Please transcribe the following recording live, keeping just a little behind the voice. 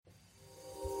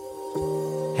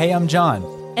Hey, I'm John.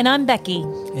 And I'm Becky.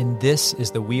 And this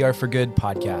is the We Are for Good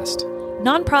podcast.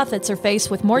 Nonprofits are faced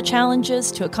with more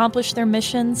challenges to accomplish their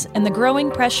missions and the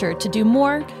growing pressure to do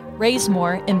more, raise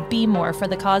more, and be more for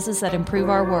the causes that improve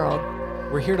our world.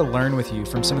 We're here to learn with you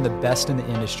from some of the best in the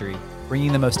industry,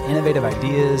 bringing the most innovative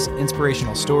ideas,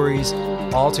 inspirational stories,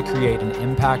 all to create an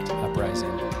impact uprising.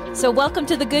 So welcome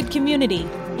to the good community.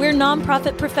 We're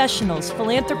nonprofit professionals,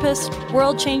 philanthropists,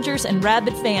 world changers, and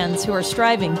rabid fans who are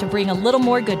striving to bring a little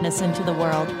more goodness into the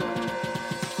world.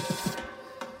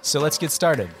 So let's get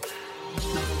started.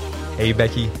 Hey,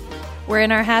 Becky. We're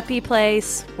in our happy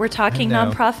place. We're talking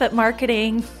nonprofit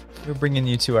marketing. We're bringing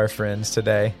you to our friends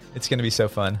today. It's going to be so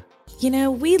fun. You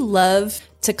know, we love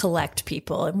to collect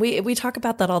people, and we talk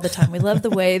about that all the time. We love the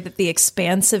way that the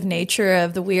expansive nature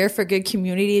of the We Are for Good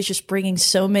community is just bringing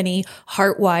so many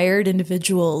heart-wired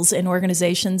individuals and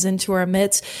organizations into our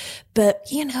midst. But,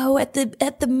 you know, at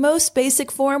the most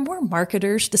basic form, we're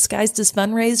marketers disguised as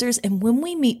fundraisers. And when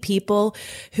we meet people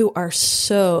who are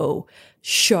so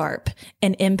sharp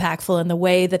and impactful in the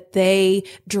way that they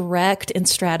direct and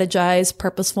strategize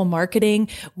purposeful marketing,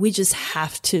 we just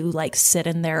have to sit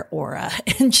in their aura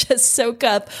and just soak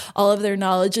up all of their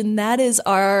knowledge. And that is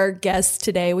our guest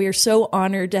today. We are so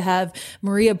honored to have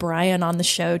Maria Bryan on the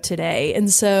show today.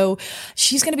 And so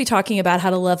she's going to be talking about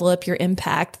how to level up your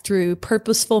impact through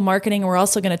purposeful marketing. We're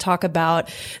also going to talk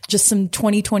about just some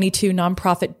 2022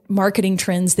 nonprofit marketing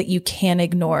trends that you can't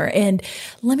ignore. And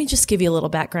let me just give you a little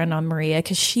background on Maria,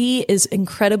 because she is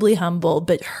incredibly humble,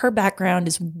 but her background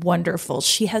is wonderful.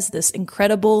 She has this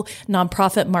incredible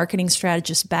nonprofit marketing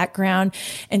strategist background,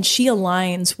 and she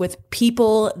aligns with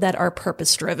people that are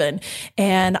purpose-driven.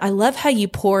 And I love how you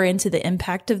pour into the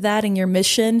impact of that in your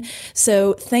mission.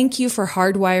 So thank you for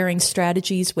hardwiring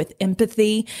strategies with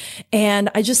empathy. And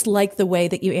I just like the way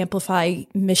that you amplify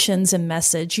missions and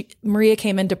message. Maria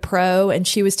came into Pro, and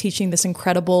she was teaching this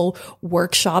incredible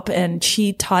workshop, and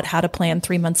she taught how to plan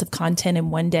 3 months of content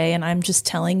in one day. And I'm just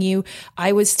telling you,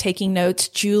 I was taking notes.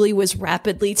 Julie was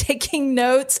rapidly taking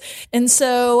notes. And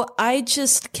so I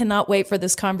just cannot wait for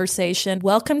this conversation.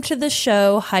 Welcome to the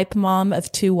show, hype mom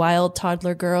of 2 wild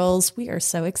toddler girls. We are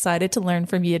so excited to learn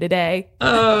from you today.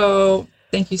 Oh,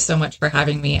 thank you so much for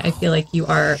having me. I feel like you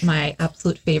are my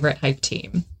absolute favorite hype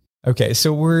team. Okay,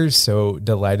 so we're so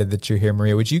delighted that you're here,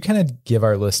 Maria. Would you kind of give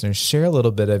our listeners, share a little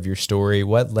bit of your story?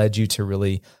 What led you to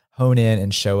really hone in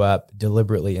and show up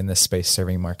deliberately in this space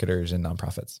serving marketers and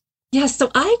nonprofits? Yeah, so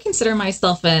I consider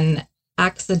myself an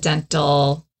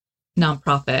accidental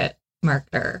nonprofit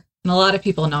marketer. And a lot of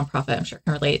people in nonprofit, I'm sure,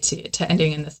 can relate to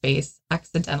ending in the space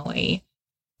accidentally.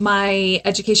 My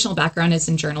educational background is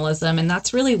in journalism, and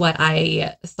that's really what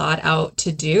I sought out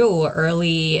to do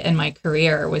early in my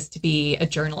career, was to be a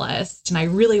journalist. And I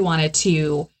really wanted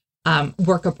to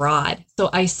work abroad. So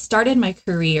I started my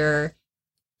career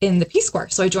in the Peace Corps.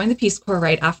 So I joined the Peace Corps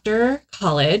right after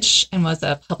college and was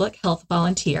a public health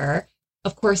volunteer.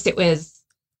 Of course, it was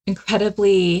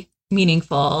incredibly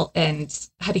meaningful and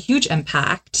had a huge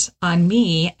impact on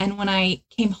me. And when I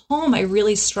came home, I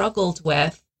really struggled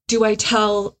with, do I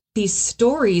tell these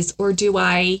stories or do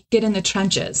I get in the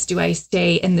trenches? Do I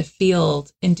stay in the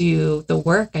field and do the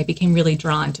work? I became really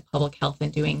drawn to public health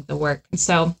and doing the work. And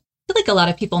so I feel like a lot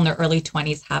of people in their early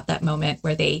 20s have that moment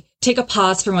where they take a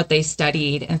pause from what they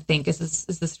studied and think, is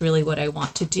this really what I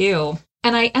want to do?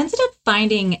 And I ended up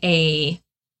finding a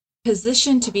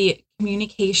position to be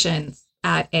communications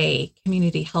at a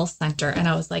community health center. And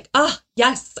I was like,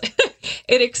 yes,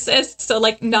 it exists. So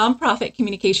nonprofit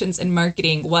communications and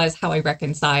marketing was how I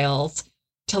reconciled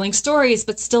telling stories,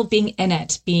 but still being in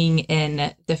it, being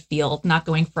in the field, not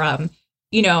going from,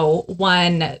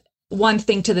 one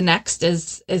thing to the next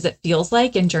as it feels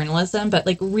like in journalism, but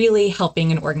really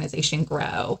helping an organization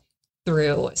grow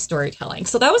through storytelling.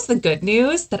 So that was the good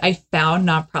news, that I found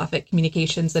nonprofit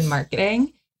communications and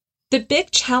marketing. The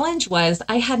big challenge was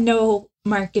I had no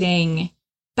marketing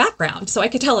background. So I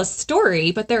could tell a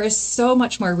story, but there is so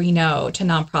much more we know to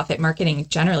nonprofit marketing,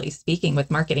 generally speaking, with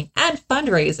marketing and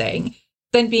fundraising,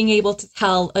 than being able to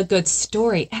tell a good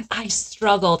story. And I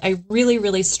struggled. I really,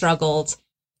 really struggled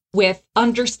with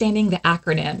understanding the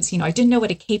acronyms. I didn't know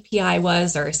what a KPI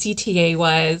was or a CTA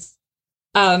was.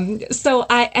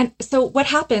 So what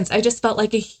happens? I just felt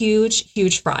like a huge,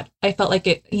 huge fraud. I felt like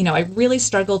it, I really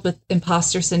struggled with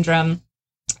imposter syndrome.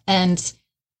 And,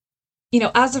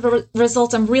 as a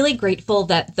result, I'm really grateful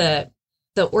that the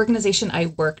organization I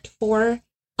worked for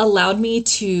allowed me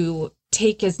to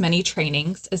take as many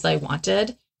trainings as I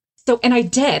wanted. So, and I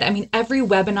did. I mean, every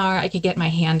webinar I could get my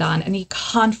hand on, any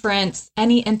conference,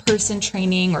 any in-person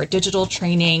training or digital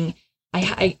training.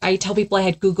 I tell people I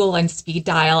had Google and speed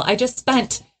dial. I just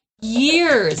spent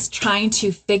years trying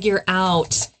to figure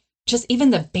out just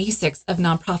even the basics of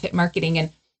nonprofit marketing.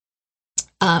 And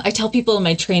I tell people in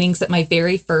my trainings that my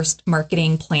very first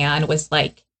marketing plan was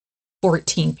like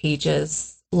 14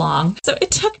 pages long. So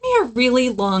it took me a really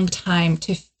long time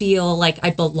to feel like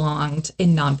I belonged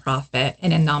in nonprofit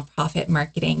and in nonprofit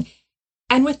marketing.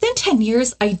 And within 10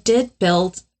 years, I did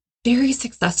build very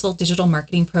successful digital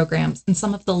marketing programs in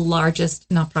some of the largest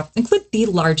nonprofits, include the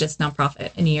largest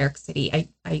nonprofit in New York City.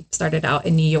 I started out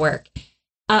in New York.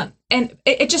 And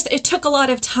it took a lot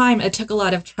of time. It took a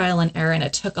lot of trial and error, and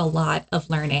it took a lot of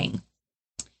learning.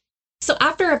 So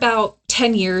after about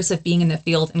 10 years of being in the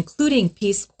field, including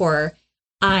Peace Corps,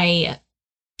 I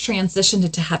transitioned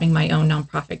into having my own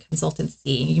nonprofit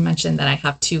consultancy. You mentioned that I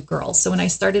have 2 girls. So when I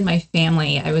started my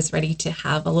family, I was ready to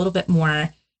have a little bit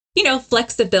more,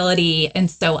 flexibility.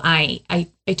 And so I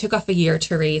took off a year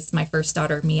to raise my first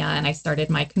daughter, Mia, and I started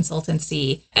my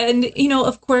consultancy. And,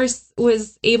 of course,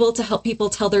 was able to help people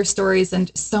tell their stories and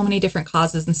so many different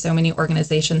causes and so many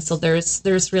organizations. So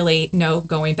there's really no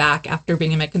going back after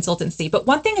being in my consultancy. But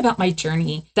one thing about my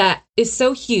journey that is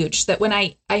so huge, that when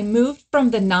I moved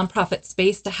from the nonprofit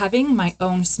space to having my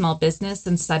own small business,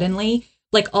 and suddenly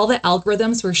like all the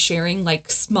algorithms were sharing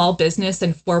like small business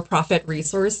and for-profit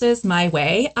resources my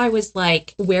way, I was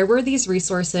like, where were these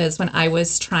resources when I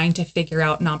was trying to figure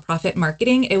out nonprofit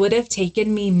marketing? It would have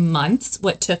taken me months,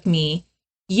 what took me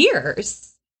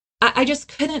years. I just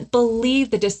couldn't believe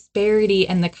the disparity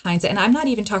and the kinds of, and I'm not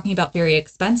even talking about very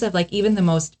expensive, like even the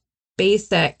most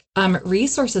basic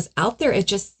resources out there. It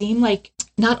just seemed like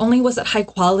not only was it high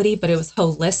quality, but it was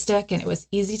holistic and it was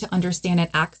easy to understand and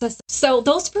access. So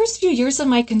those first few years of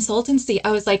my consultancy,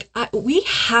 I was like, we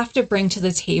have to bring to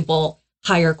the table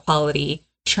higher quality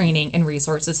training and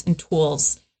resources and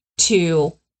tools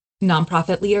to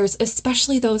nonprofit leaders,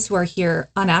 especially those who are here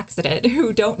on accident,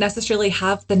 who don't necessarily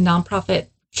have the nonprofit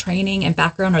training and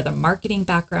background or the marketing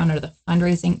background or the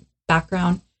fundraising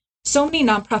background. So many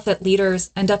nonprofit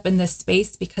leaders end up in this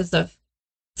space because of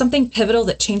something pivotal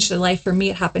that changed their life. For me,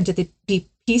 it happened to be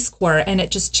Peace Corps, and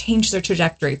it just changed their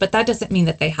trajectory. But that doesn't mean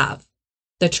that they have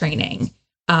the training,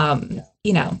 and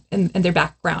their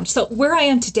background. So where I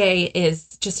am today is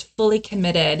just fully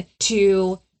committed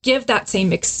to give that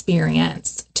same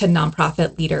experience to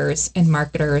nonprofit leaders and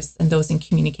marketers and those in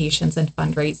communications and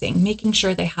fundraising, making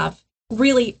sure they have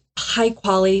really high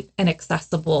quality and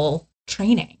accessible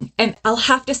training. And I'll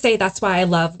have to say that's why I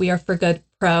love We Are for Good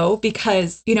Pro,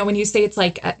 because, when you say it's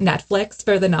like at Netflix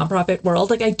for the nonprofit world,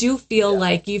 like I do feel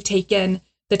like you've taken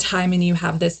the time and you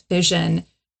have this vision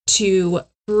to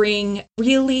bring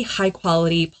really high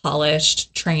quality,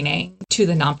 polished training to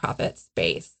the nonprofit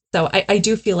space. So I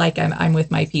do feel like I'm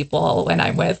with my people when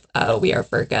I'm with We Are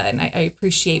for Good. And I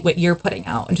appreciate what you're putting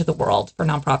out into the world for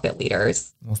nonprofit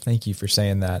leaders. Well, thank you for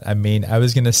saying that. I mean, I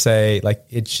was going to say, like,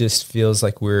 it just feels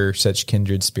like we're such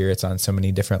kindred spirits on so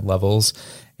many different levels.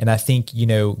 And I think,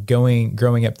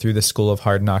 growing up through the school of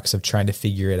hard knocks of trying to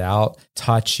figure it out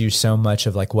taught you so much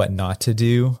of like what not to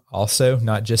do also,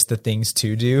 not just the things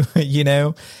to do,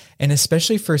 and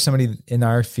especially for somebody in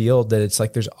our field that it's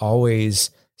like, there's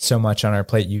always so much on our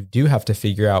plate. You do have to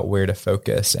figure out where to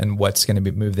focus and what's going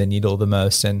to move the needle the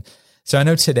most. And so I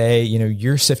know today,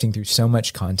 you're sifting through so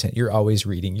much content. You're always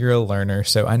reading. You're a learner.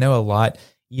 So I know a lot,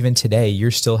 even today, you're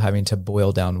still having to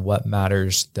boil down what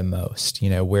matters the most,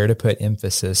 where to put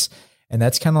emphasis. And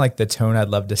that's kind of like the tone I'd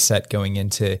love to set going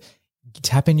into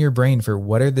tapping your brain for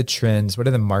what are the trends, what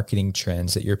are the marketing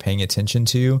trends that you're paying attention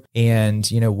to? And,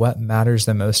 what matters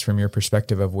the most from your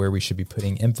perspective of where we should be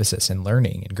putting emphasis and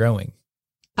learning and growing.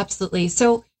 Absolutely.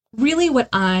 So really what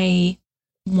I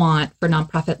want for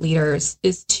nonprofit leaders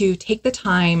is to take the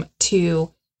time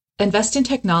to invest in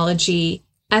technology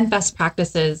and best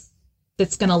practices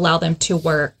that's going to allow them to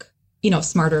work,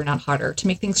 smarter, not harder, to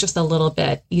make things just a little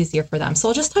bit easier for them. So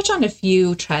I'll just touch on a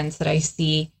few trends that I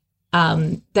see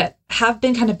that have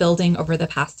been kind of building over the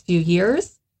past few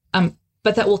years,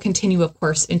 but that will continue, of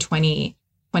course, in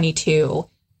 2022,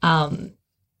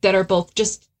 that are both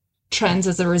just trends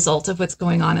as a result of what's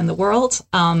going on in the world,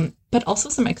 but also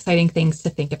some exciting things to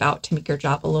think about to make your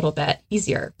job a little bit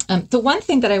easier. The one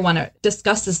thing that I want to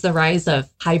discuss is the rise of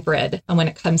hybrid when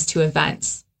it comes to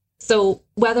events. So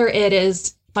whether it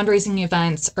is fundraising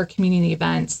events or community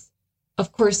events,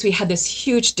 of course, we had this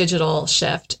huge digital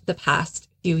shift the past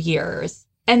few years.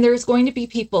 And there's going to be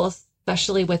people,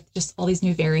 especially with just all these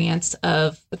new variants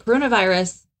of the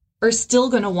coronavirus, are still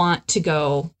going to want to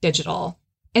go digital.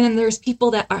 And then there's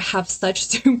people that have such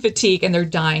Zoom fatigue and they're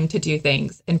dying to do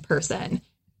things in person.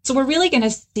 So we're really going to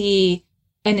see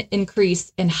an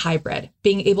increase in hybrid,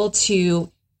 being able to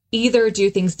either do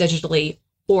things digitally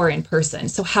or in person.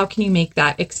 So how can you make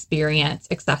that experience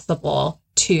accessible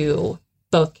to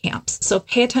both camps? So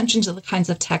pay attention to the kinds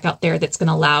of tech out there that's going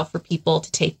to allow for people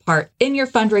to take part in your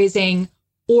fundraising,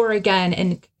 or again,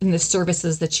 in the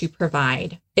services that you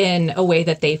provide in a way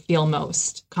that they feel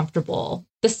most comfortable.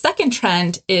 The second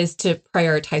trend is to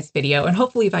prioritize video. And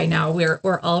hopefully by now we're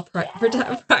all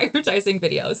prioritizing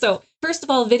video. So first of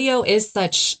all, video is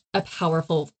such a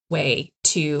powerful way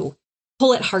to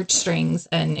pull at heartstrings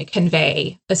and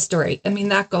convey a story. I mean,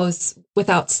 that goes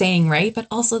without saying, right? But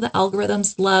also the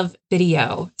algorithms love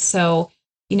video. So,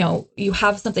 you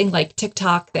have something like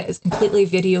TikTok that is completely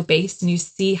video based, and you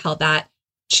see how that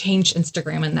changed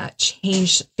Instagram and that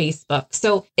changed Facebook.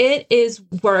 So it is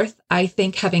worth, I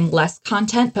think, having less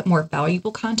content, but more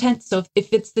valuable content. So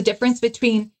if it's the difference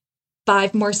between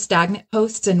 5 more stagnant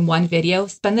posts and 1 video,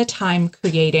 spend the time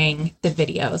creating the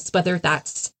videos, whether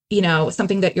that's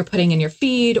something that you're putting in your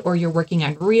feed, or you're working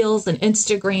on Reels and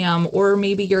Instagram, or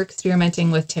maybe you're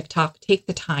experimenting with TikTok. Take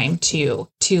the time to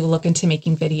look into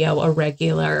making video a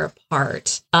regular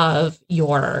part of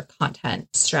your content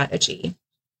strategy.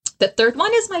 The third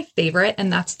one is my favorite,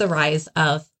 and that's the rise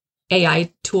of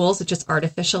AI tools, which is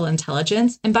artificial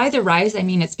intelligence. And by the rise, I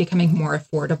mean it's becoming more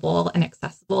affordable and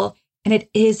accessible. And it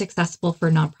is accessible for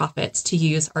nonprofits to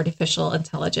use artificial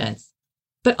intelligence,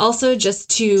 but also just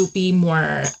to be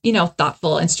more,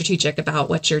 thoughtful and strategic about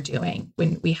what you're doing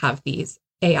when we have these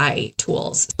AI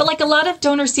tools. But like a lot of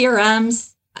donor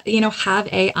CRMs, have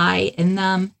AI in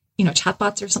them.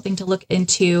 Chatbots are something to look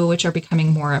into, which are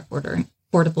becoming more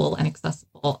affordable and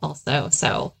accessible also.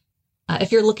 So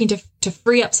if you're looking to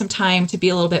free up some time to be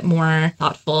a little bit more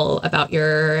thoughtful about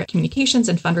your communications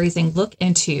and fundraising, look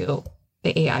into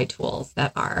the AI tools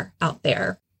that are out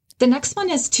there. The next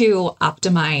one is to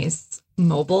optimize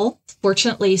mobile.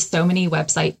 Fortunately, so many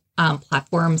website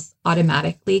platforms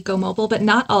automatically go mobile, but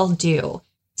not all do.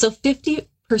 So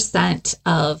 50%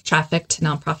 of traffic to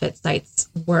nonprofit sites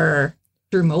were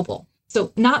through mobile.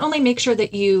 So not only make sure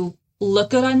that you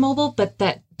look good on mobile, but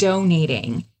that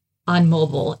donating on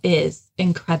mobile is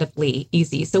incredibly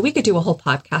easy. So we could do a whole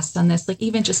podcast on this, like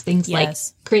even just things like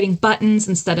creating buttons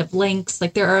instead of links.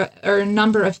 Like there are a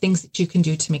number of things that you can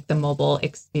do to make the mobile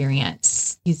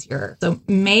experience easier. So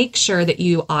make sure that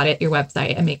you audit your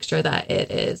website and make sure that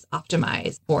it is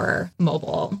optimized for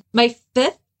mobile. My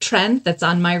fifth trend that's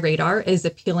on my radar is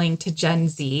appealing to Gen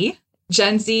Z.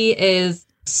 Gen Z is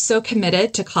so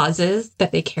committed to causes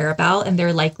that they care about, and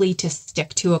they're likely to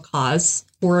stick to a cause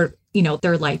for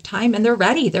their lifetime, and they're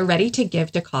ready to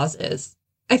give to causes.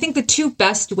 I think the 2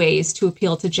 best ways to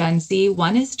appeal to Gen Z,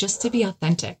 one is just to be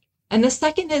authentic. And the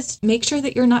second is make sure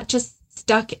that you're not just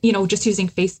stuck, just using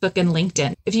Facebook and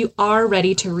LinkedIn. If you are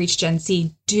ready to reach Gen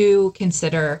Z, do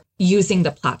consider using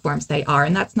the platforms they are.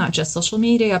 And that's not just social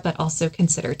media, but also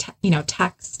consider,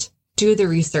 text. Do the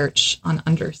research on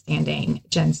understanding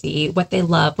Gen Z, what they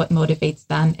love, what motivates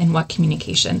them, and what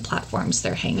communication platforms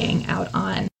they're hanging out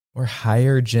on. Or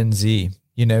hire Gen Z,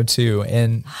 too.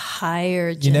 And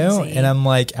hire Gen Z. And I'm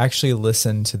like, actually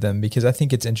listen to them, because I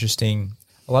think it's interesting.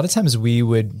 A lot of times we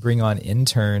would bring on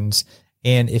interns,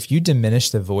 and if you diminish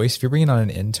the voice, if you're bringing on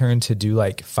an intern to do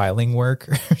like filing work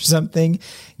or something,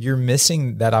 you're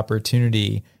missing that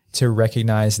opportunity to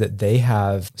recognize that they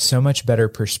have so much better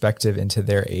perspective into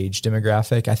their age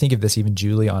demographic. I think of this, even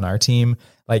Julie on our team,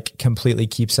 like completely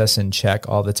keeps us in check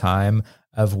all the time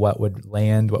of what would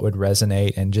land, what would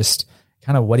resonate, and just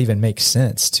kind of what even makes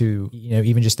sense to,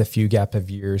 even just a few gap of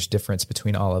years difference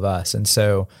between all of us. And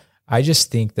so I just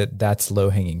think that that's low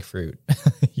hanging fruit,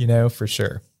 for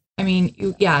sure. I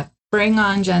mean, bring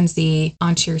on Gen Z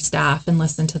onto your staff and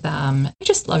listen to them. I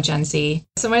just love Gen Z.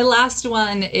 So my last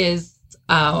one is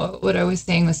what I was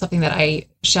saying was something that I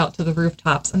shout to the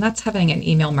rooftops, and that's having an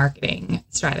email marketing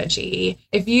strategy.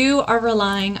 If you are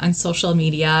relying on social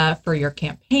media for your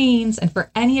campaigns and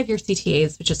for any of your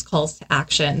CTAs, which is calls to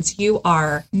actions, you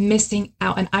are missing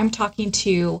out. And I'm talking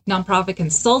to nonprofit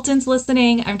consultants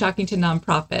listening. I'm talking to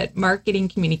nonprofit marketing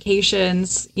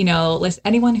communications.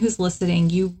 Anyone who's listening,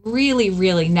 you really,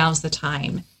 really, now's the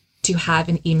time to have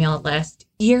an email list.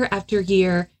 Year after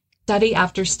year, study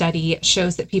after study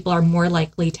shows that people are more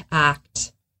likely to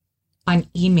act on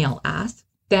email asks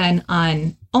than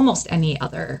on almost any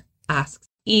other asks.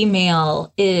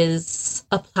 Email is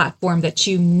a platform that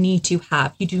you need to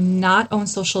have. You do not own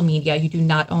social media. You do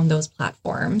not own those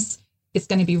platforms. It's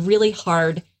going to be really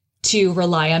hard to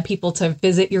rely on people to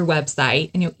visit your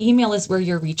website. And email is where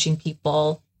you're reaching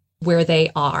people where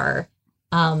they are.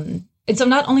 And so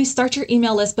not only start your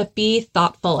email list, but be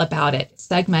thoughtful about it.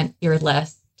 Segment your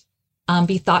list.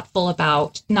 Be thoughtful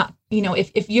about not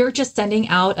if you're just sending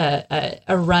out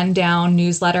a rundown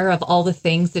newsletter of all the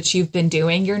things that you've been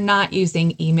doing, you're not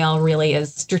using email really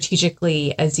as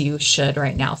strategically as you should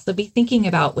right now. So be thinking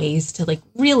about ways to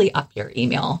really up your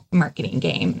email marketing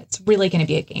game. It's really going to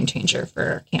be a game changer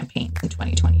for campaigns in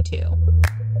 2022.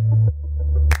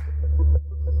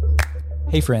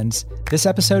 Hey friends, this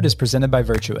episode is presented by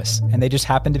Virtuous, and they just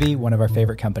happen to be one of our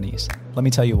favorite companies. Let me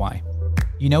tell you why.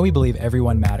 You know we believe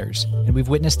everyone matters, and we've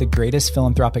witnessed the greatest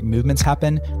philanthropic movements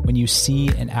happen when you see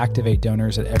and activate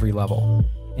donors at every level.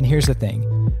 And here's the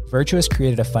thing, Virtuous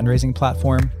created a fundraising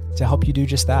platform to help you do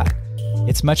just that.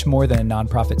 It's much more than a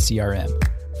nonprofit CRM.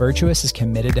 Virtuous is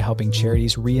committed to helping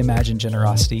charities reimagine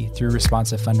generosity through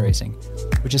responsive fundraising,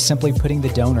 which is simply putting the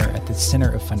donor at the center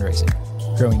of fundraising,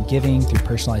 growing giving through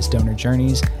personalized donor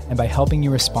journeys, and by helping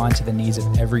you respond to the needs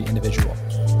of every individual.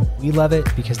 We love it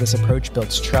because this approach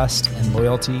builds trust and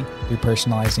loyalty through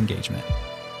personalized engagement.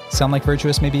 Sound like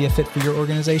Virtuous may be a fit for your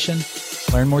organization?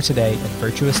 Learn more today at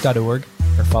virtuous.org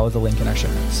or follow the link in our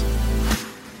show notes.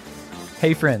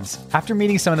 Hey friends, after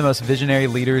meeting some of the most visionary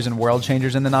leaders and world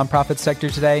changers in the nonprofit sector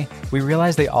today, we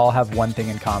realize they all have one thing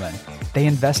in common. They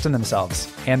invest in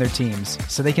themselves and their teams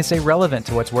so they can stay relevant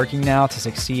to what's working now to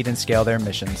succeed and scale their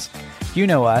missions. You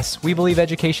know us, we believe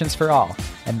education's for all,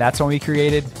 and that's when we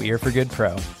created We Are For Good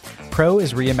Pro. Pro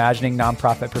is reimagining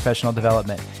nonprofit professional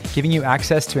development, giving you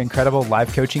access to incredible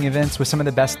live coaching events with some of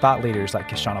the best thought leaders like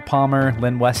Kishana Palmer,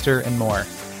 Lynn Wester, and more.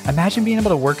 Imagine being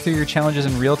able to work through your challenges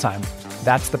in real time.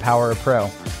 That's the power of Pro.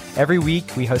 Every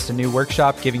week, we host a new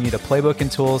workshop giving you the playbook and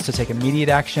tools to take immediate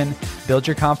action, build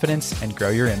your confidence, and grow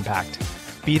your impact.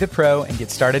 Be the pro and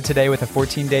get started today with a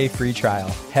 14-day free trial.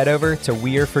 Head over to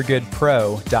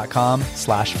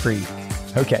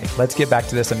weareforgoodpro.com/free. Okay, let's get back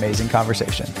to this amazing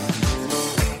conversation.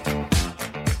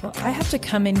 Well, I have to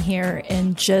come in here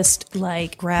and just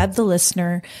grab the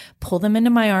listener, pull them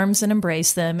into my arms and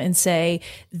embrace them and say,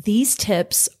 these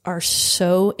tips are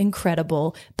so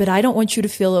incredible, but I don't want you to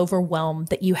feel overwhelmed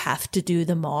that you have to do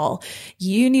them all.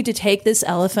 You need to take this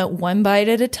elephant one bite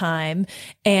at a time,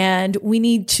 and we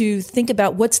need to think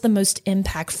about what's the most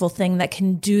impactful thing that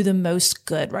can do the most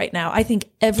good right now. I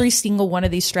think every single one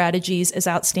of these strategies is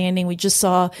outstanding. We just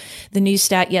saw the new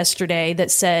stat yesterday that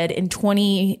said in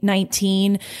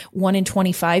 2019, 1 in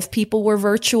 25 people were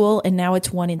virtual, and now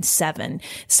it's 1 in 7.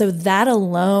 So that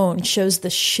alone shows the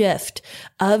shift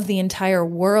of the entire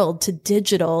world to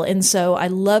digital. And so I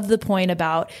love the point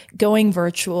about going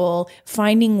virtual,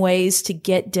 finding ways to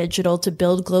get digital to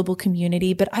build global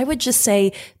community. But I would just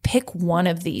say pick one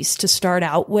of these to start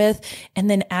out with. And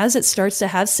then as it starts to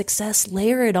have success,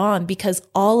 layer it on, because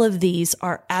all of these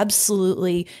are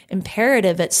absolutely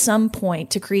imperative at some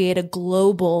point to create a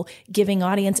global giving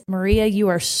audience. Maria, you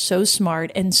are so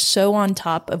smart and so on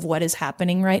top of what is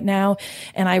happening right now.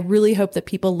 And I really hope that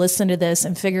people listen to this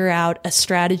and figure out a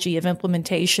strategy of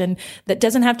implementation that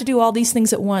doesn't have to do all these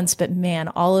things at once, but man,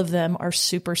 all of them are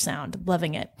super sound.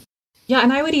 Loving it. Yeah.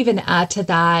 And I would even add to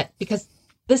that, because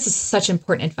this is such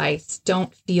important advice.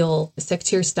 Don't feel sick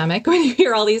to your stomach when you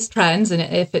hear all these trends and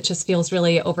if it just feels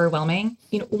really overwhelming.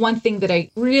 One thing that I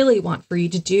really want for you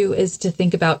to do is to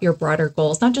think about your broader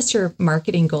goals, not just your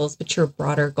marketing goals, but your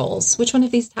broader goals. Which one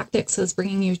of these tactics is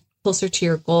bringing you closer to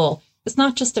your goal? It's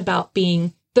not just about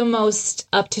being the most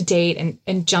up to date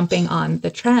and jumping on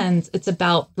the trends. It's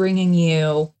about bringing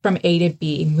you from A to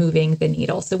B, moving the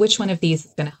needle. So which one of these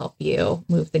is going to help you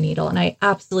move the needle? And I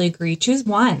absolutely agree. Choose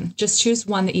one. Just choose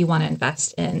one that you want to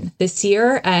invest in this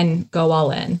year and go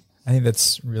all in. I think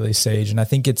that's really sage. And I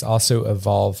think it's also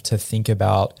evolved to think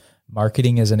about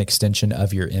marketing as an extension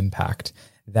of your impact,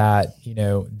 that,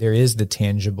 there is the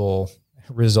tangible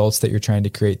results that you're trying to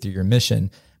create through your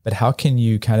mission. But how can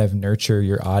you kind of nurture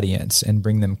your audience and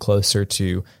bring them closer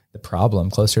to the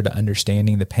problem, closer to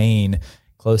understanding the pain,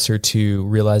 closer to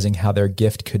realizing how their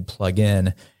gift could plug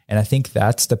in? And I think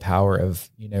that's the power of,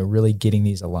 really getting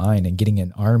these aligned and getting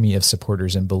an army of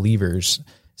supporters and believers.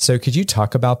 So could you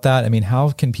talk about that? I mean, how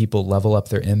can people level up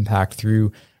their impact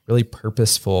through really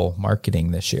purposeful marketing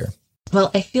this year?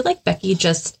 Well, I feel like Becky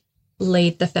just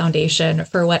laid the foundation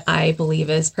for what I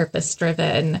believe is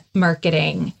purpose-driven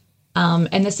marketing.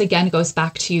 And this again goes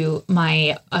back to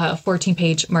my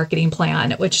 14-page marketing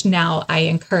plan, which now I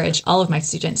encourage all of my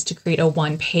students to create a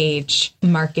 1-page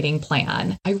marketing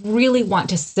plan. I really want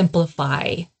to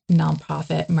simplify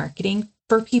nonprofit marketing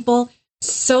for people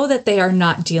so that they are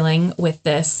not dealing with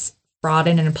this fraud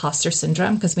and an imposter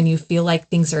syndrome. Because when you feel like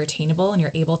things are attainable and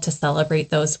you're able to celebrate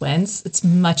those wins, it's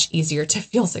much easier to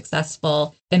feel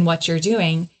successful in what you're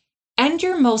doing. And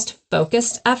your most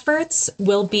focused efforts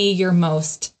will be your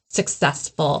most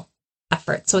successful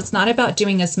effort. So it's not about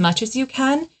doing as much as you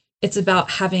can, It's about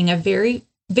having a very,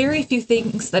 very few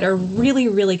things that are really,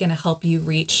 really going to help you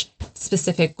reach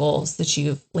specific goals that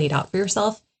you've laid out for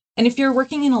yourself. And if you're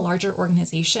working in a larger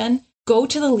organization, go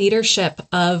to the leadership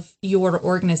of your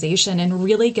organization and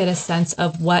really get a sense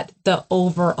of what the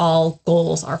overall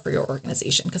goals are for your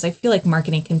organization, because I feel like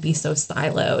marketing can be so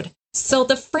siloed. So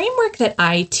the framework that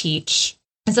I teach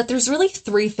is that there's really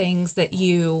 3 things that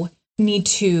you need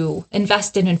to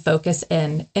invest in and focus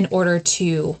in order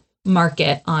to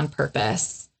market on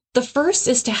purpose. The first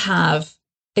is to have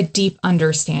a deep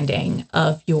understanding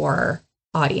of your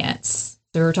audience.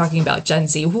 So we're talking about Gen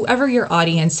Z, whoever your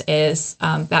audience is,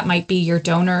 that might be your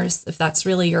donors, if that's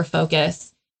really your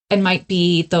focus. It might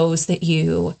be those that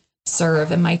you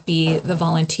serve. It might be the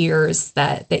volunteers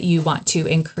that you want to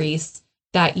increase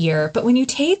that year. But when you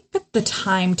take the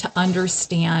time to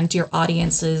understand your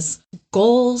audience's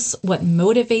goals, what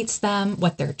motivates them,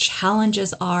 what their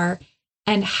challenges are,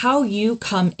 and how you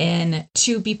come in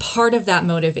to be part of that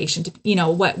motivation, to,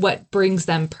 what brings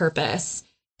them purpose,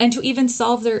 and to even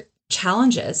solve their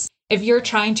challenges. If you're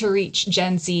trying to reach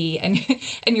Gen Z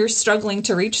and you're struggling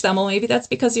to reach them, well, maybe that's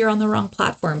because you're on the wrong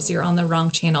platforms, you're on the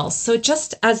wrong channels. So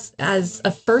just as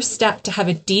a first step to have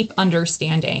a deep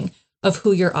understanding of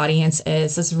who your audience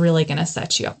is really going to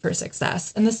set you up for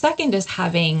success. And the second is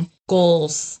having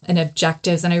goals and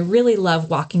objectives. And I really love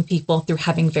walking people through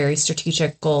having very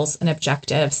strategic goals and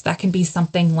objectives. That can be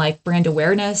something like brand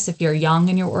awareness if you're young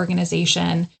in your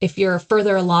organization. If you're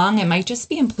further along, it might just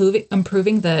be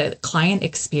improving the client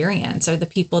experience or the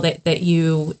people that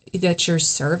you're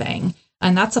serving.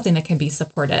 And that's something that can be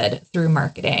supported through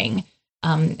marketing.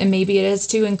 And maybe it is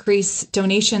to increase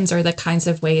donations or the kinds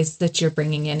of ways that you're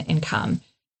bringing in income.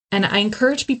 And I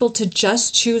encourage people to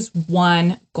just choose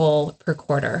one goal per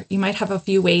quarter. You might have a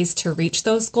few ways to reach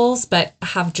those goals, but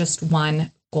have just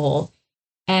one goal.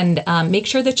 And make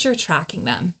sure that you're tracking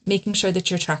them, making sure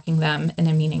that you're tracking them in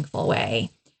a meaningful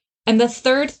way. And the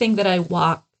third thing that I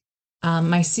walk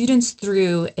my students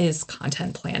through is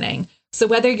content planning. So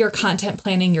whether you're content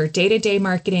planning your day-to-day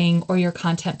marketing or you're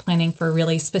content planning for a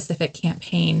really specific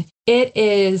campaign, it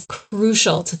is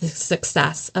crucial to the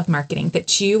success of marketing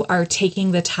that you are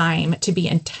taking the time to be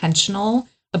intentional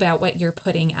about what you're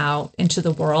putting out into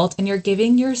the world, and you're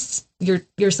giving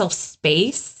yourself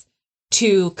space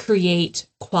to create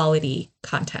quality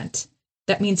content.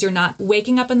 That means you're not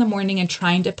waking up in the morning and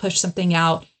trying to push something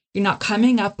out. You're not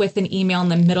coming up with an email in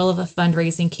the middle of a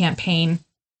fundraising campaign.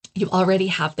 You already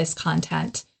have this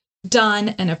content done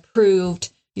and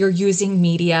approved. You're using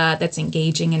media that's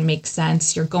engaging and makes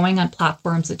sense. You're going on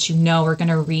platforms that you know are going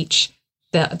to reach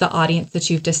the audience that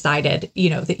you've decided,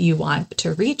 that you want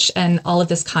to reach. And all of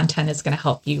this content is going to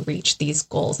help you reach these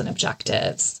goals and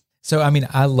objectives. So,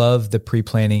 I love the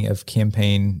pre-planning of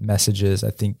campaign messages.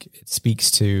 I think it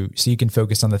speaks to, so you can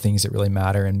focus on the things that really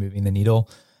matter and moving the needle.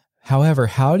 However,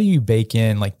 how do you bake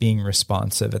in being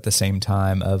responsive at the same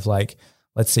time of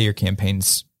let's say your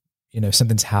campaign's,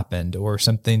 something's happened or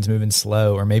something's moving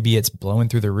slow, or maybe it's blowing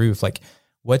through the roof.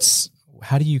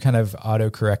 How do you kind of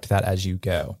autocorrect that as you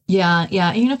go? Yeah.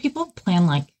 People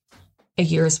plan a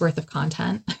year's worth of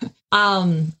content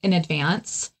in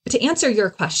advance. But to answer your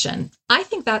question, I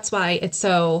think that's why it's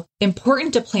so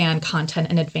important to plan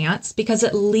content in advance, because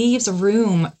it leaves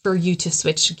room for you to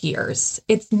switch gears.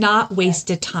 It's not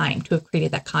wasted time to have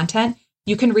created that content.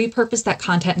 You can repurpose that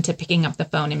content into picking up the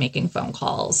phone and making phone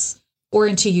calls, or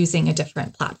into using a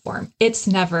different platform. It's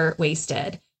never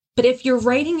wasted. But if you're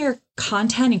writing your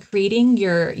content and creating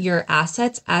your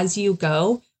assets as you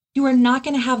go, you are not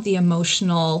going to have the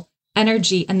emotional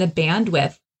energy and the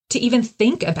bandwidth to even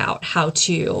think about how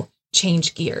to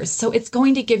change gears. So it's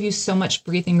going to give you so much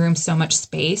breathing room, so much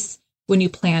space when you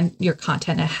plan your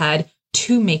content ahead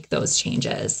to make those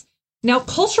changes. Now,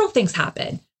 cultural things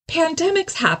happen.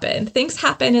 Pandemics happen, things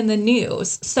happen in the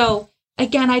news. So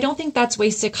again, I don't think that's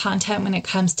wasted content when it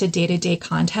comes to day-to-day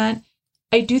content.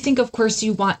 I do think, of course,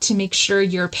 you want to make sure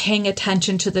you're paying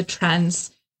attention to the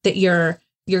trends, that you're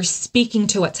speaking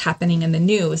to what's happening in the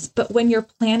news. But when you're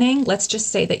planning, let's just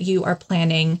say that you are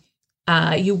planning,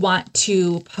 you want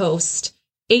to post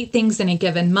 8 things in a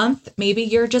given month. Maybe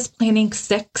you're just planning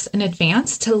 6 in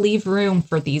advance to leave room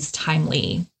for these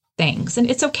timely things. And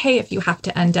it's okay if you have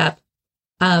to end up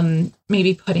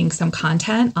maybe putting some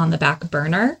content on the back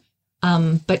burner.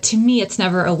 But to me, it's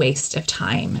never a waste of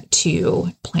time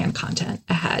to plan content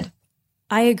ahead.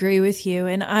 I agree with you.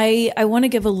 And I want to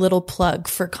give a little plug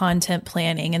for content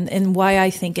planning and why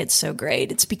I think it's so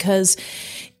great. It's because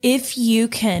if you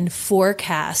can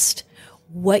forecast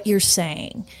what you're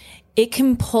saying it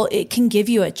can give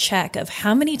you a check of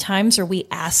how many times are we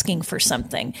asking for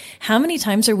something? How many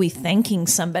times are we thanking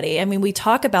somebody? I mean, we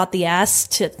talk about the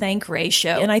ask to thank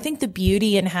ratio. And I think the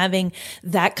beauty in having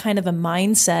that kind of a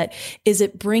mindset is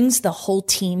it brings the whole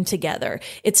team together.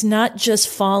 It's not just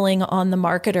falling on the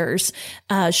marketer's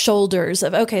shoulders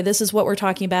of, okay, this is what we're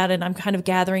talking about and I'm kind of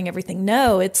gathering everything.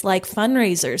 No, it's like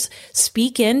fundraisers.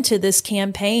 Speak into this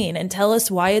campaign and tell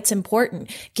us why it's important.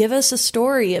 Give us a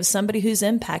story of somebody who's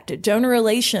impacted. Donor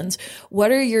relations.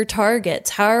 What are your targets?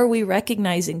 How are we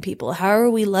recognizing people? How are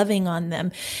we loving on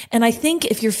them? And I think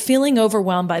if you're feeling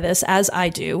overwhelmed by this, as I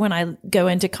do when I go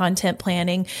into content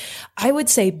planning, I would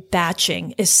say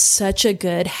batching is such a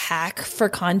good hack for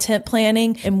content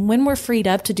planning. And when we're freed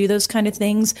up to do those kind of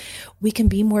things, we can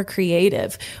be more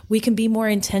creative. We can be more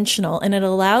intentional. And it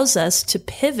allows us to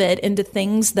pivot into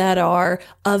things that are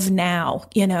of now.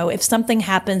 You know, if something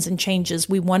happens and changes,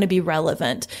 we want to be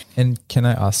relevant. And can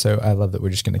I also, I love that we're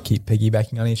just going to keep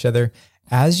piggybacking on each other.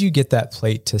 As you get that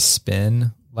plate to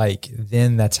spin, like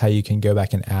then that's how you can go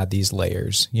back and add these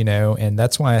layers, you know? And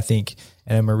that's why I think,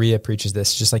 and Maria preaches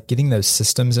this, just like getting those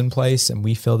systems in place. And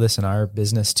we feel this in our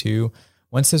business too.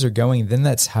 Once those are going, then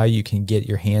that's how you can get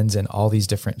your hands in all these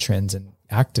different trends and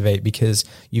activate, because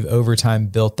you've over time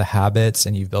built the habits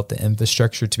and you've built the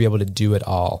infrastructure to be able to do it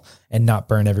all and not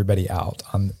burn everybody out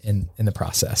in the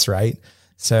process. Right.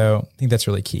 So I think that's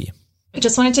really key. I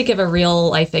just wanted to give a real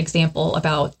life example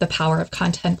about the power of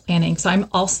content planning. So I'm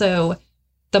also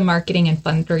the marketing and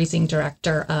fundraising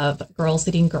director of Girls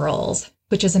Leading Girls,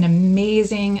 which is an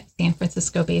amazing San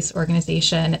Francisco-based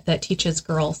organization that teaches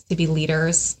girls to be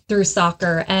leaders through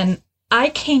soccer. And I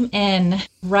came in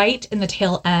right in the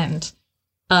tail end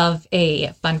of a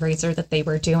fundraiser that they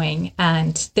were doing,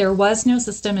 and there was no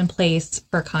system in place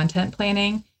for content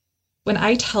planning. When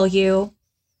I tell you,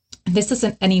 this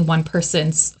isn't any one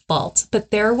person's fault,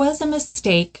 but there was a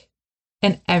mistake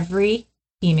in every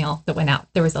email that went out.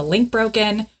 There was a link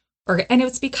broken, and it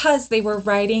was because they were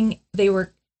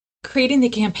creating the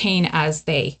campaign as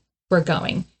they were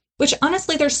going, which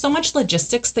honestly, there's so much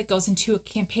logistics that goes into a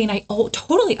campaign. I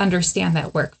totally understand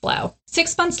that workflow.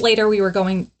 6 months later, we were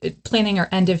planning our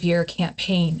end of year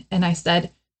campaign. And I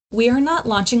said, we are not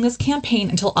launching this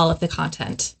campaign until all of the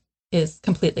content is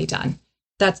completely done.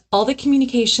 That's all the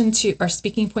communication to our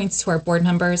speaking points to our board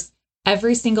members,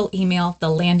 every single email, the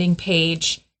landing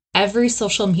page, every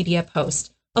social media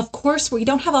post. Of course, we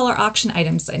don't have all our auction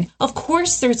items in. Of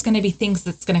course, there's going to be things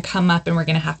that's going to come up and we're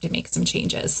going to have to make some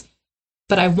changes.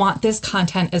 But I want this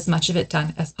content, as much of it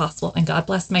done as possible. And God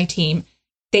bless my team.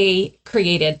 They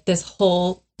created this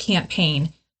whole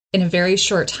campaign in a very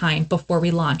short time before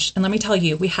we launched. And let me tell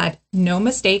you, we had no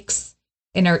mistakes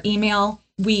in our email.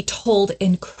 We told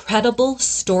incredible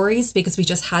stories because we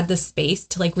just had the space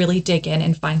to really dig in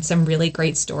and find some really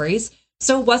great stories.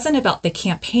 So it wasn't about the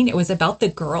campaign. It was about the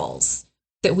girls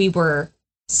that we were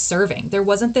serving. There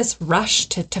wasn't this rush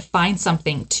to find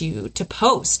something to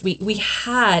post. We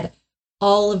had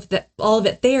all of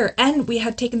it there. And we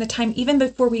had taken the time, even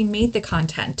before we made the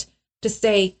content, to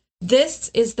say, this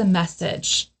is the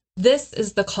message. This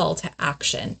is the call to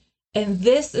action. And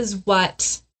this is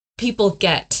what people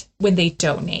get when they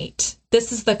donate.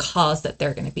 This is the cause that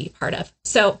they're going to be part of.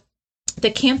 So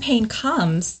the campaign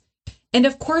comes, and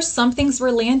of course, some things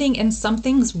were landing and some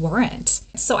things weren't.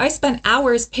 So I spent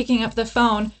hours picking up the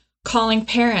phone, calling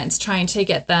parents, trying to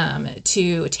get them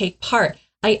to take part.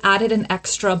 I added an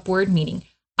extra board meeting.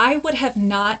 I would have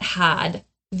not had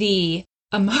the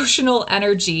emotional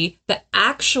energy, the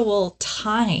actual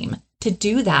time to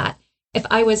do that if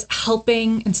I was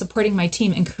helping and supporting my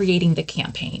team in creating the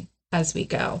campaign as we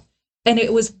go. And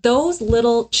it was those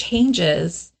little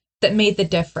changes that made the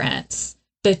difference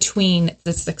between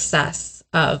the success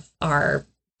of our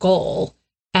goal.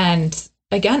 And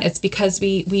again, it's because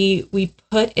we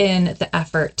put in the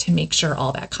effort to make sure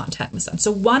all that content was done.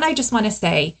 So one, I just want to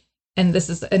say, and this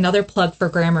is another plug for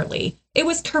Grammarly, it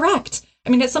was correct. I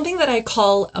mean, it's something that I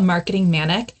call a marketing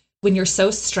manic. When you're so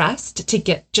stressed to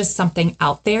get just something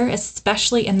out there,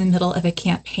 especially in the middle of a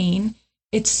campaign,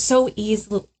 it's so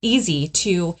easy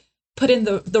to put in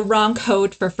the wrong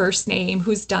code for first name.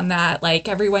 Who's done that? Like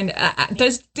everyone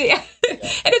does. And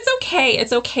it's okay.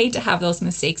 It's okay to have those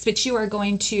mistakes, but you are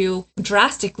going to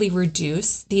drastically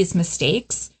reduce these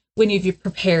mistakes when you've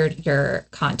prepared your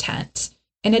content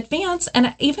in advance.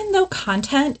 And even though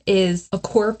content is a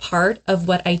core part of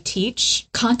what I teach,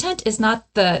 content is not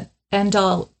the end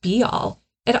all be all.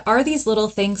 It are these little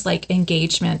things like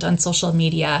engagement on social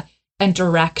media and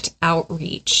direct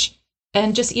outreach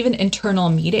and just even internal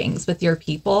meetings with your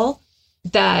people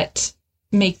that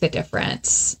make the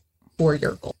difference for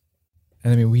your goal.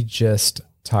 And I mean, we just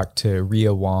talked to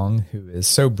Rhea Wong, who is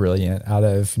so brilliant out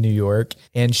of New York.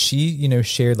 And she,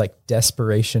 shared like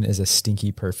desperation is a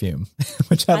stinky perfume,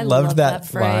 which I loved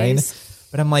that line.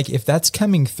 But I'm like, if that's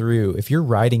coming through, if you're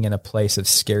writing in a place of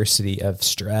scarcity, of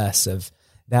stress, of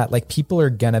that, like people are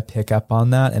going to pick up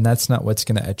on that. And that's not what's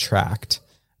going to attract.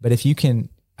 But if you can,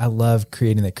 I love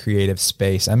creating the creative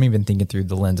space. I'm even thinking through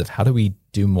the lens of how do we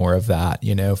do more of that,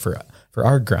 for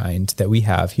our grind that we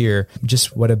have here,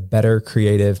 just what a better,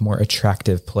 creative, more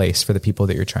attractive place for the people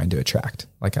that you're trying to attract.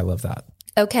 Like, I love that.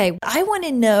 Okay. I want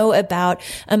to know about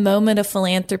a moment of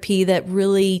philanthropy that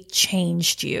really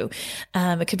changed you.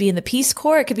 It could be in the Peace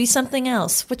Corps. It could be something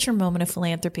else. What's your moment of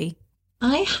philanthropy?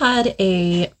 I had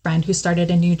a friend who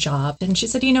started a new job, and she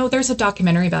said, there's a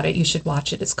documentary about it. You should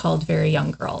watch it. It's called Very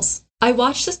Young Girls. I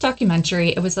watched this documentary.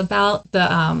 It was about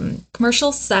the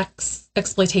commercial sex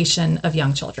exploitation of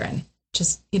young children,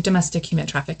 just domestic human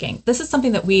trafficking. This is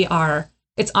something that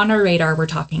it's on our radar. We're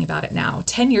talking about it now.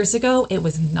 10 years ago, it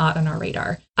was not on our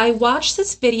radar. I watched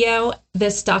this video,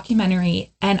 this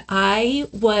documentary, and I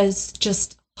was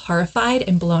just horrified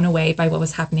and blown away by what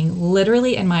was happening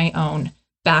literally in my own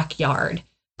backyard.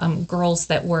 Girls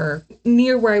that were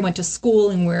near where I went to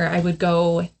school and where I would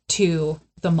go to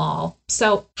the mall.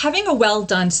 So having a well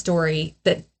done story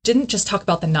that didn't just talk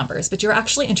about the numbers, but you're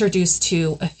actually introduced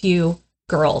to a few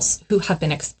girls who have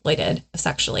been exploited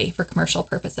sexually for commercial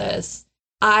purposes.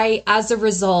 I, as a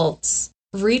result,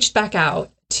 reached back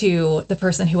out to the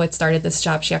person who had started this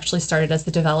job. She actually started as the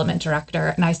development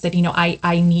director. And I said,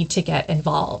 I need to get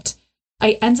involved.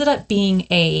 I ended up being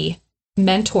a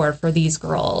mentor for these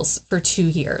girls for 2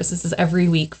 years. This is every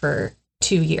week for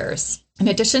 2 years. In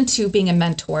addition to being a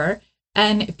mentor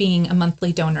and being a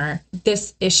monthly donor,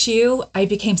 this issue, I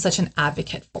became such an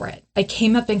advocate for it. I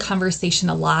came up in conversation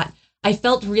a lot. I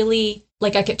felt really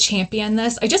like I could champion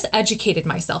this. I just educated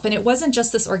myself. And it wasn't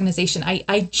just this organization.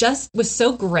 I just was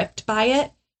so gripped by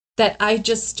it that I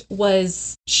just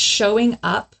was showing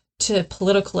up to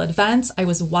political events. I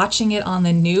was watching it on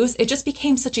the news. It just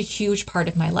became such a huge part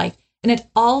of my life. And it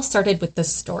all started with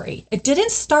this story. It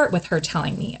didn't start with her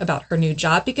telling me about her new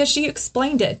job because she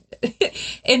explained it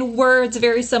in words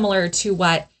very similar to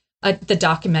what the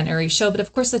documentary showed. But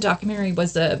of course, the documentary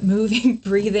was a moving,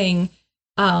 breathing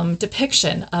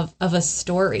depiction of a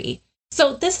story.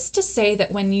 So this is to say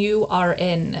that when you are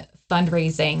in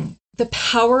fundraising, the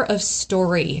power of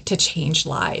story to change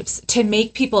lives, to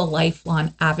make people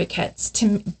lifelong advocates,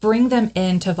 to bring them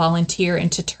in to volunteer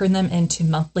and to turn them into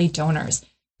monthly donors.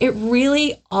 It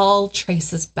really all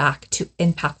traces back to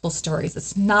impactful stories.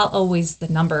 It's not always the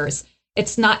numbers.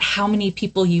 It's not how many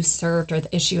people you served or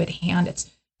the issue at hand.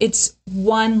 It's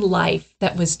one life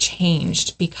that was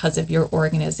changed because of your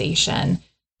organization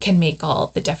can make all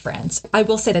the difference. I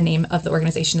will say the name of the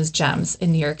organization is GEMS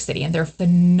in New York City, and they're a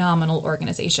phenomenal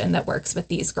organization that works with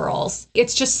these girls.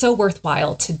 It's just so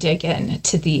worthwhile to dig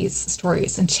into these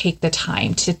stories and take the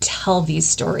time to tell these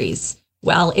stories.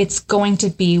 Well, it's going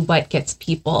to be what gets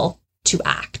people to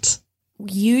act.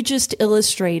 You just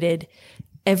illustrated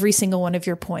every single one of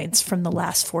your points from the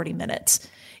last 40 minutes.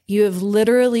 You have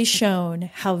literally shown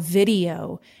how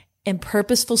video and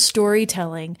purposeful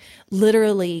storytelling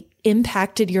literally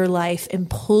impacted your life and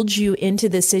pulled you into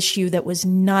this issue that was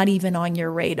not even on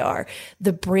your radar.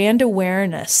 The brand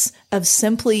awareness of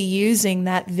simply using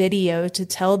that video to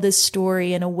tell this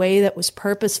story in a way that was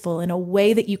purposeful, in a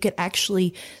way that you could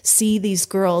actually see these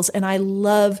girls. And I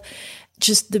love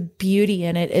just the beauty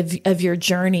in it of your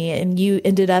journey. And you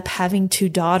ended up having 2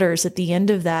 daughters at the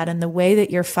end of that. And the way that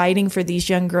you're fighting for these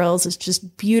young girls is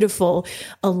just beautiful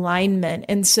alignment.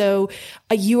 And so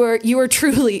you are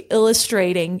truly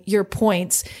illustrating your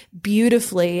points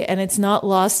beautifully. And it's not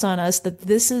lost on us that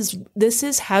this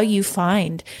is how you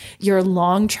find your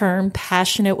long-term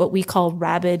passionate, what we call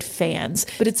rabid fans.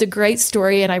 But it's a great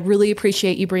story. And I really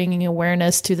appreciate you bringing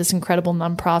awareness to this incredible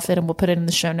nonprofit. And we'll put it in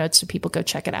the show notes so people go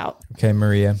check it out. Okay,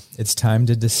 Maria, it's time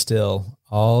to distill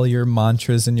all your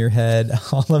mantras in your head,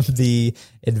 all of the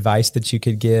advice that you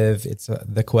could give. It's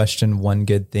the question, one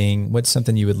good thing. What's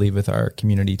something you would leave with our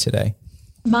community today?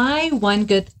 My one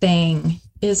good thing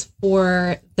is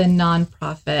for the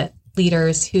nonprofit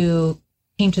leaders who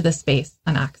came to this space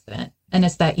on accident. And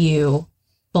it's that you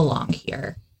belong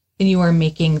here and you are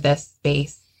making this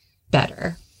space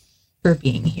better for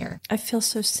being here. I feel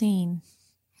so seen.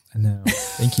 I know.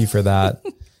 Thank you for that.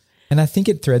 And I think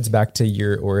it threads back to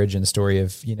your origin story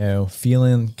of,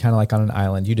 feeling kind of like on an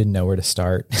island. You didn't know where to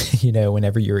start.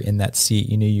 Whenever you were in that seat,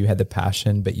 you knew you had the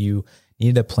passion, but you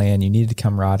needed a plan. You needed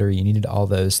camaraderie. You needed all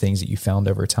those things that you found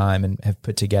over time and have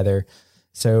put together.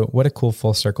 So what a cool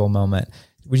full circle moment.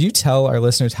 Would you tell our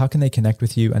listeners, how can they connect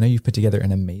with you? I know you've put together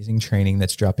an amazing training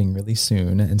that's dropping really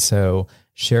soon. And so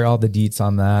share all the deets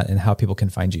on that and how people can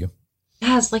find you.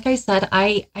 Yes, like I said,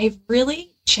 I've really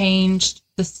changed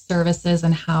the services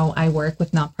and how I work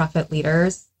with nonprofit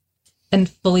leaders and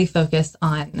fully focus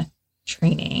on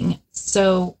training.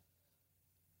 So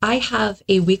I have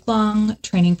a week-long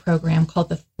training program called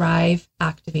the Thrive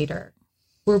Activator,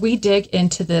 where we dig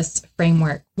into this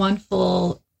framework, one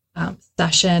full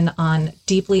session on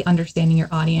deeply understanding your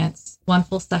audience, one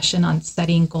full session on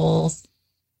setting goals,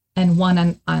 and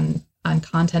one on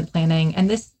content planning. And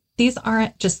these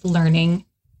aren't just learning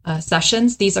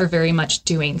sessions. These are very much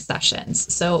doing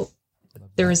sessions. So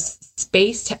there's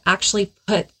space to actually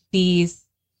put these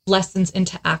lessons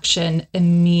into action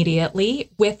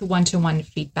immediately with one-to-one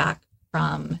feedback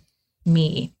from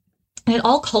me. And it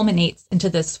all culminates into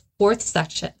this fourth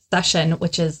session,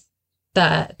 which is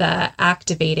the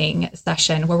activating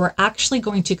session, where we're actually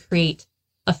going to create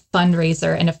a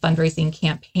fundraiser and a fundraising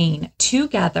campaign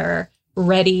together,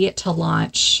 ready to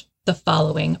launch the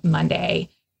following Monday.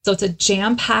 So it's a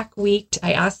jam-packed week.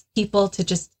 I ask people to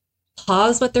just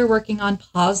pause what they're working on,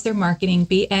 pause their marketing,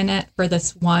 be in it for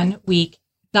this 1 week.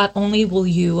 Not only will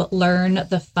you learn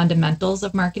the fundamentals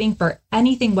of marketing for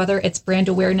anything, whether it's brand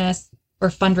awareness or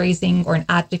fundraising or an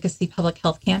advocacy public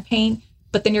health campaign,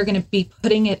 but then you're going to be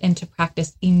putting it into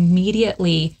practice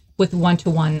immediately with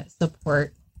one-to-one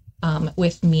support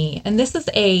with me. And this is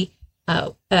an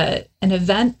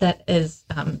event that is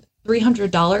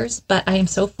 $300, but I am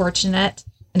so fortunate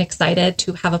and excited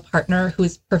to have a partner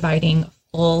who's providing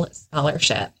full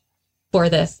scholarship for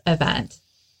this event.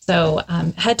 So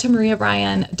head to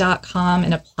mariabryan.com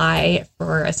and apply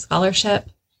for a scholarship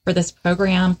for this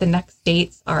program. The next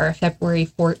dates are February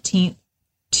 14th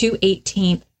to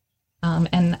 18th.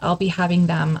 And I'll be having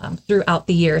them throughout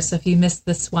the year. So if you missed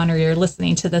this one or you're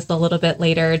listening to this a little bit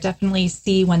later, definitely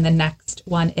see when the next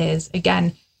one is.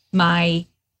 Again, my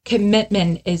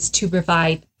commitment is to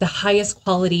provide the highest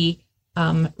quality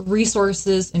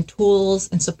resources and tools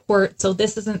and support. So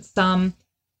this isn't some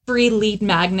free lead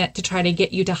magnet to try to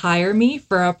get you to hire me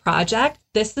for a project.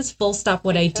 This is full stop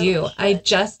what I do. I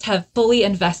just have fully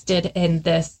invested in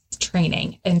this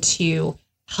training into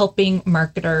helping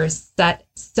marketers set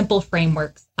simple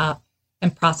frameworks up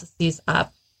and processes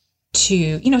up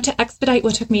to expedite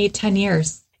what took me 10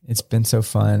 years. It's been so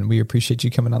fun. We appreciate you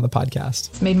coming on the podcast.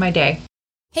 It's made my day.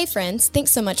 Hey friends,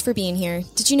 thanks so much for being here.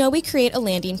 Did you know we create a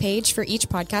landing page for each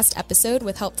podcast episode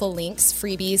with helpful links,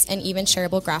 freebies, and even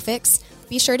shareable graphics?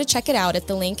 Be sure to check it out at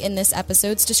the link in this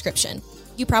episode's description.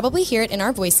 You probably hear it in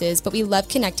our voices, but we love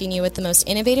connecting you with the most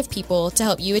innovative people to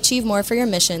help you achieve more for your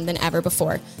mission than ever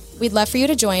before. We'd love for you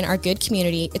to join our good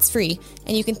community. It's free,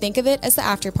 and you can think of it as the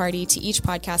after party to each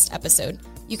podcast episode.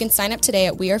 You can sign up today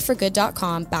at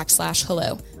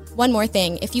weareforgood.com/hello. One more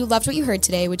thing, if you loved what you heard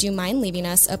today, would you mind leaving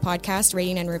us a podcast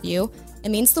rating and review? It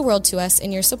means the world to us,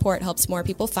 and your support helps more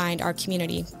people find our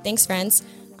community. Thanks, friends.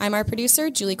 I'm our producer,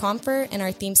 Julie Comfer, and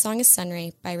our theme song is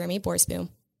Sunray by Remy Borsboom.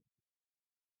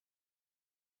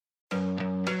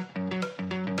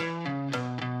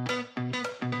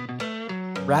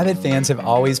 Rabid fans have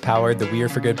always powered the We Are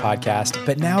For Good podcast,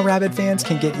 but now Rabid fans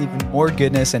can get even more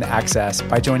goodness and access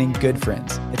by joining Good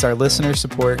Friends. It's our listener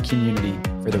support community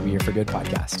for the We Are For Good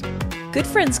podcast. Good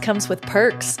Friends comes with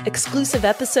perks, exclusive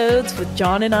episodes with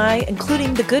John and I,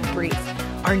 including The Good Brief,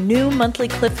 our new monthly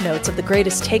cliff notes of the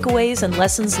greatest takeaways and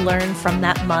lessons learned from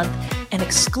that month, and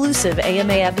exclusive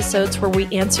AMA episodes where we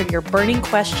answer your burning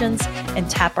questions and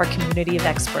tap our community of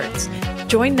experts.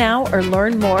 Join now or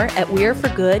learn more at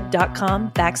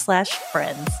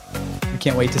weareforgood.com/friends. We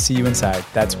can't wait to see you inside.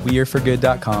 That's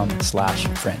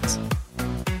weareforgood.com/friends.